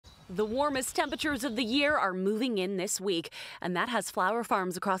The warmest temperatures of the year are moving in this week, and that has flower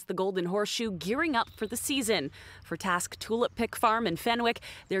farms across the Golden Horseshoe gearing up for the season. For Task Tulip Pick Farm in Fenwick,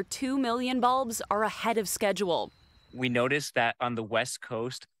 their 2 million bulbs are ahead of schedule. We noticed that on the West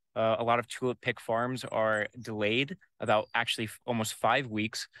Coast, a lot of tulip pick farms are delayed about actually almost 5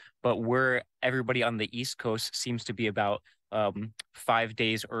 weeks, but everybody on the East Coast seems to be about 5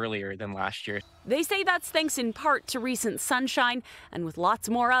 days earlier than last year. They say that's thanks in part to recent sunshine, and with lots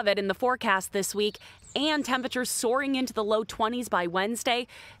more of it in the forecast this week, and temperatures soaring into the low 20s by Wednesday,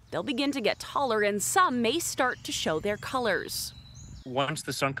 they'll begin to get taller and some may start to show their colors. Once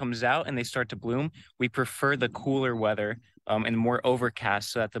the sun comes out and they start to bloom, we prefer the cooler weather and more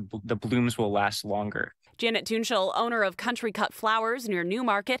overcast so that the blooms will last longer. Janet Tunschel, owner of Country Cut Flowers near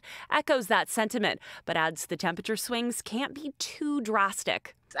Newmarket, echoes that sentiment, but adds the temperature swings can't be too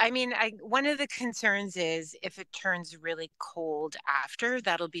drastic. One of the concerns is if it turns really cold after,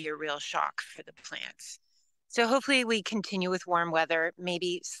 that'll be a real shock for the plants. So hopefully we continue with warm weather,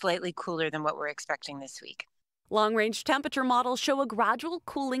 maybe slightly cooler than what we're expecting this week. Long-range temperature models show a gradual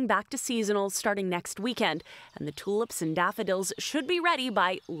cooling back to seasonals starting next weekend, and the tulips and daffodils should be ready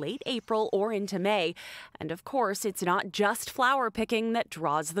by late April or into May. And of course, it's not just flower picking that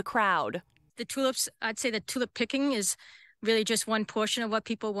draws the crowd. The tulips, I'd say the tulip picking is really just one portion of what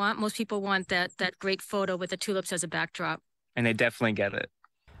people want. Most people want that great photo with the tulips as a backdrop. And they definitely get it.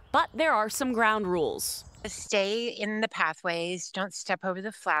 But there are some ground rules. Stay in the pathways, don't step over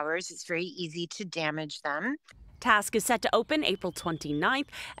the flowers. It's very easy to damage them. Task is set to open April 29th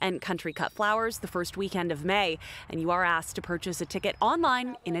and Country Cut Flowers the first weekend of May. And you are asked to purchase a ticket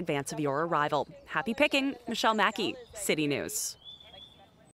online in advance of your arrival. Happy picking. Michelle Mackey, City News.